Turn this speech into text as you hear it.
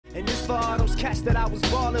for all those cats that I was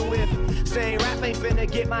ballin' with. Saying rap ain't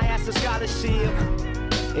finna get my ass a scholarship.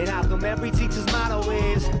 And how come every teacher's motto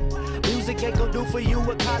is music ain't gon' do for you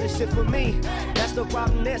what college did for me? That's the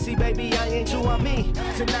problem there, see baby, I ain't you on me.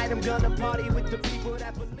 Tonight I'm gonna party with the people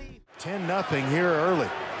that believe. 10-0 here early.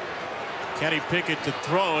 Kenny Pickett to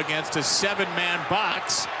throw against a 7-man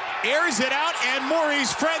box. Airs it out, and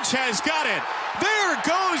Maurice Ffrench has got it. There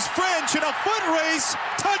goes Ffrench in a foot race.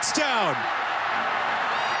 Touchdown.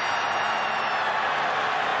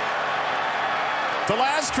 The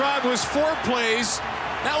last drive was 4 plays.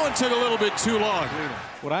 That one took a little bit too long.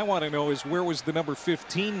 What I want to know is where was the number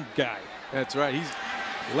 15 guy? That's right. He's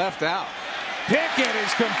left out. Pickett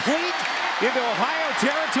is complete into Ohio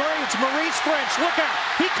territory. It's Maurice Ffrench. Look out.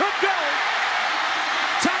 He could go.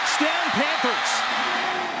 Touchdown, Panthers.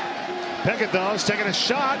 Pickett, though, is taking a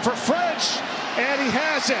shot for Ffrench, and he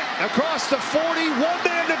has it. Across the 40, one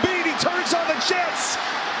man to beat. He turns on the Jets.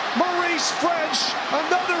 Maurice Ffrench,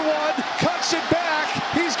 another one, cuts it back.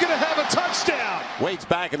 He's going to have a touchdown. Waits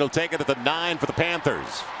back, and he'll take it at the 9 for the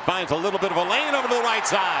Panthers. Finds a little bit of a lane over to the right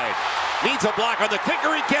side. Needs a block on the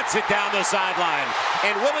kicker. He gets it down the sideline.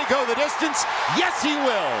 And will he go the distance? Yes, he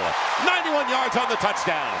will. 91 yards on the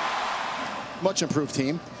touchdown. Much improved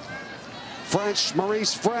team. Ffrench,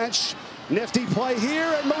 Maurice Ffrench. Nifty play here,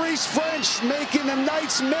 and Maurice Ffrench making a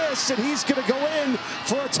nice miss, and he's going to go in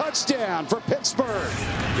for a touchdown for Pittsburgh.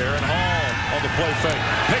 Darren Hall on the play fake.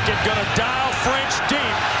 Pickett going to dial Ffrench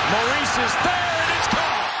deep. Maurice is there, and it's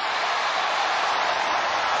caught.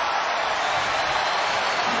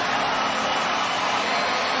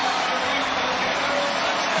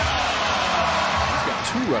 He's got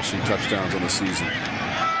 2 rushing touchdowns on the season.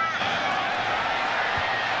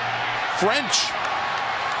 Ffrench.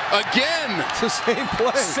 Again, It's the same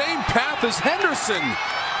play. Same path as Henderson.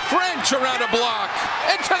 Ffrench around a block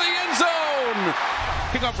and to the end zone.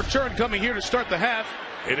 Kickoff return coming here to start the half.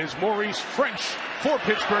 It is Maurice Ffrench for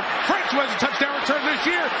Pittsburgh. Ffrench was a touchdown return this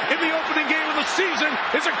year in the opening game of the season.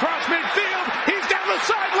 Is across midfield. He's down the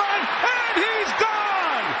sideline, and he's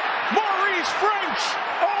gone. Maurice Ffrench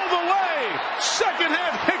all the way. Second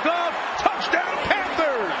half kickoff. Touchdown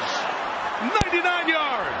Panthers. 99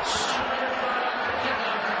 yards.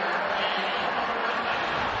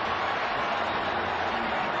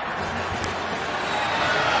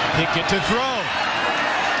 Pickett to throw.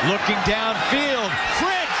 Looking downfield.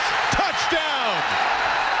 Ffrench, touchdown.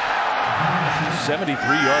 73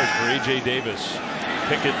 yards for A.J. Davis.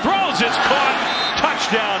 Pickett throws. It's caught.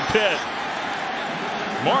 Touchdown Pitt.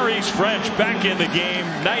 Maurice Ffrench back in the game.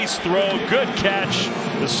 Nice throw. Good catch.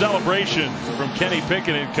 The celebration from Kenny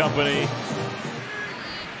Pickett and company.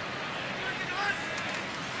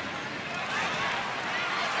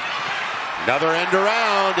 Another end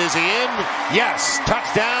around. Is he in? Yes.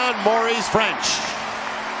 Touchdown, Maurice Ffrench.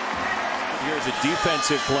 Here's a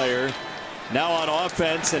defensive player now on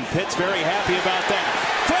offense, and Pitt's very happy about that.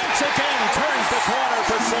 Ffrench again turns the corner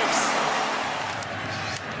for 6.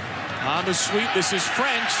 On the sweep, this is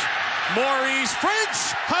Ffrench. Maurice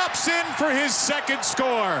Ffrench hops in for his second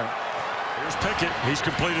score. Here's Pickett. He's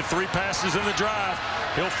completed 3 passes in the drive.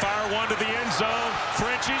 He'll fire one to the end zone.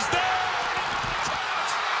 Ffrench is there.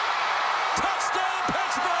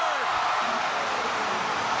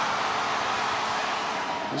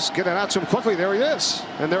 He's getting out to him quickly. There he is.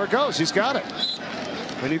 And there it goes. He's got it.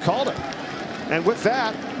 And you called it. And with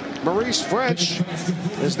that, Maurice Ffrench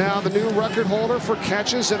is now the new record holder for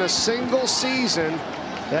catches in a single season.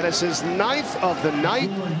 That is his 9th of the night.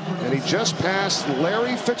 And he just passed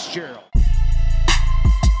Larry Fitzgerald.